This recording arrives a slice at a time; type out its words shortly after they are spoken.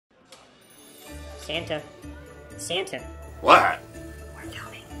Santa. Santa. What? We're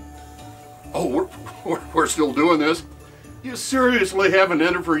coming. Oh, we're still doing this? You seriously haven't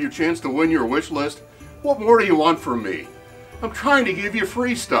entered for your chance to win your wish list? What more do you want from me? I'm trying to give you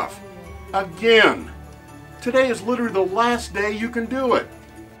free stuff. Again. Today is literally the last day you can do it.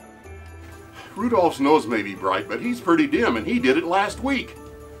 Rudolph's nose may be bright, but he's pretty dim, and he did it last week.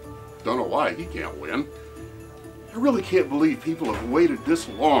 Don't know why he can't win. I really can't believe people have waited this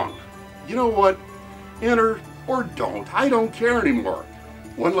long. You know what? Enter or don't. I don't care anymore.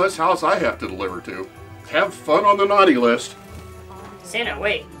 One less house I have to deliver to. Have fun on the naughty list. Santa,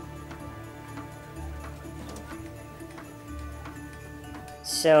 wait.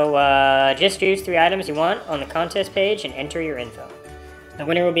 So, just choose 3 items you want on the contest page and enter your info. The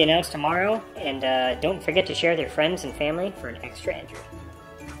winner will be announced tomorrow, and don't forget to share with your friends and family for an extra entry.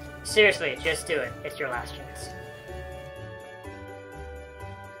 Seriously, just do it. It's your last chance.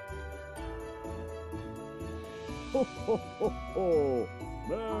 Ho, ho, ho, ho!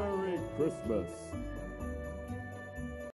 Merry Christmas!